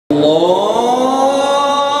আসসালামু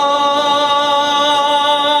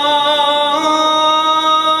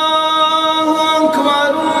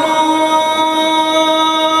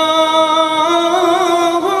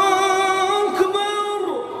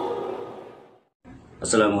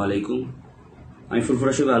আলাইকুম। আমি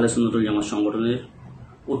ফুরফুরাশরীফ ahale sunnatul জামাত সংগঠনের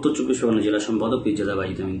উত্তর 24 পরগনা জেলা সম্পাদক পিরজাদা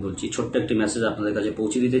বাড়িতে আমি বলছি। ছোট্ট একটি মেসেজ আপনাদের কাছে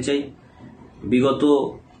পৌঁছে দিতে চাই। বিগত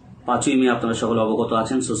 5ই মে আপনারা সকলে অবগত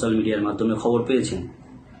আছেন, সোশ্যাল মিডিয়ার মাধ্যমে খবর পেয়েছেন,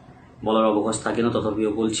 বলার অবকাশ থাকে না,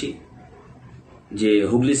 তথাপিও বলছি যে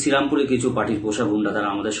হুগলি শ্রীরামপুরে কিছু পার্টির পোষা গুন্ডা তারা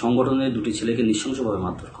আমাদের সংগঠনের দুটি ছেলেকে নৃশংসভাবে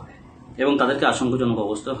মারধর করে এবং তাদেরকে আশঙ্কাজনক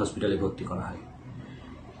অবস্থায় হসপিটালে ভর্তি করা হয়।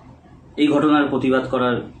 এই ঘটনার প্রতিবাদ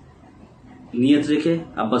করার নিয়ত রেখে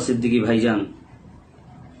আব্বাস সিদ্দিকি ভাইজান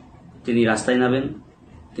তিনি রাস্তায় নামেন,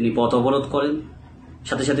 তিনি পথ অবরোধ করেন,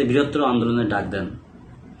 সাথে সাথে বৃহত্তর আন্দোলনের ডাক দেন।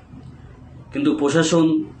 কিন্তু প্রশাসন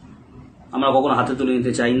আমরা কখনো হাতে তুলে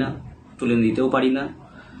নিতে চাই না, তুলে নিতেও পারি না।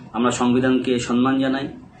 আমরা সংবিধানকে সম্মান জানাই,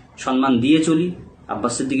 সম্মান দিয়ে চলি।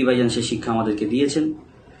 আব্বাস সিদ্দিকি ভাইজান সে শিক্ষা আমাদেরকে দিয়েছেন।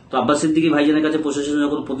 তো আব্বাস সিদ্দিকি ভাইজানের কাছে প্রশাসন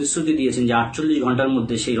যখন প্রতিশ্রুতি দিয়েছেন যে 48 ঘন্টার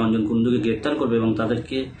মধ্যে সেই রঞ্জন কুণ্ডুকে গ্রেপ্তার করবে এবং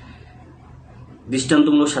তাদেরকে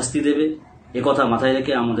দৃষ্টান্তমূলক শাস্তি দেবে, একথা মাথায়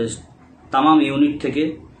রেখে আমাদের তামাম ইউনিট থেকে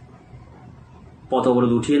পথ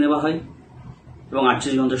অবরোধ উঠিয়ে নেওয়া হয় এবং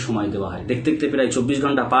 48 ঘন্টার সময় দেওয়া হয়। দেখতে দেখতে প্রায় 24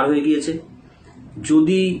 ঘন্টা পার হয়ে গিয়েছে।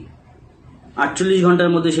 যদি 48 ঘন্টার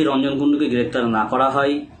মধ্যে সেই রঞ্জন কুণ্ডুকে গ্রেপ্তার না করা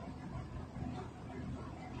হয়,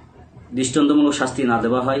 দৃষ্টান্তমূলক শাস্তি না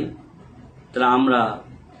দেওয়া হয়, তাহলে আমরা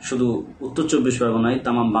শুধু উত্তর 24 পরগনায়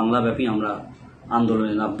তামাম বাংলাব্যাপী আমরা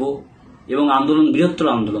আন্দোলনে নামব এবং আন্দোলন বৃহত্তর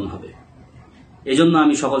আন্দোলন হবে। এজন্য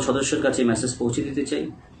আমি সকল সদস্যের কাছে মেসেজ পৌঁছে দিতে চাই,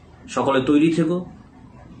 সকলে তৈরি থেকো।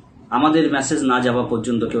 আমাদের মেসেজ না যাওয়া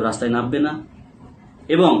পর্যন্ত কেউ রাস্তায় নামবে না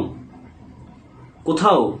এবং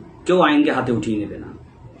কোথাও কেউ আইনকে হাতে উঠিয়ে নেবে না।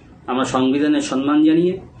 আমরা সংবিধানের সম্মান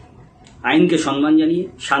জানিয়ে, আইনকে সম্মান জানিয়ে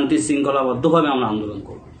শান্তি শৃঙ্খলাবদ্ধভাবে আমরা আন্দোলন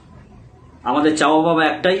করব। আমাদের চাওয়া পাওয়া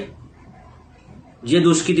একটাই, যে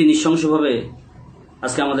দুষ্কৃতী নৃশংসভাবে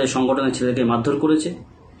আজকে আমাদের সংগঠনের ছেলেকে মারধর করেছে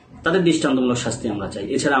তাদের দৃষ্টান্তমূলক শাস্তি আমরা চাই।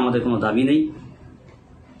 এছাড়া আমাদের কোনো দাবি নেই।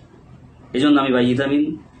 এজন্য আমি ভাইজিতামিন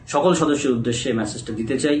সকল সদস্যের উদ্দেশ্যে মেসেজটা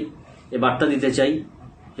দিতে চাই, এ বার্তা দিতে চাই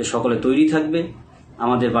যে সকলে তৈরি থাকবে।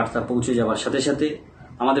 আমাদের বার্তা পৌঁছে যাওয়ার সাথে সাথে,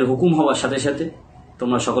 আমাদের হুকুম হওয়ার সাথে সাথে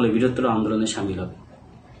তোমরা সকলে বৃহত্তর আন্দোলনে সামিল হবে।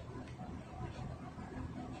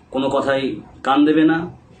 কোনো কথাই কান দেবে না,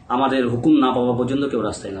 আমাদের হুকুম না পাওয়া পর্যন্ত কেউ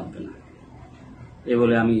রাস্তায় নামবে না। এ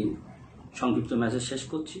বলে আমি সংক্ষিপ্ত মেসেজ শেষ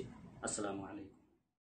করছি। আসসালামু আলাইকুম।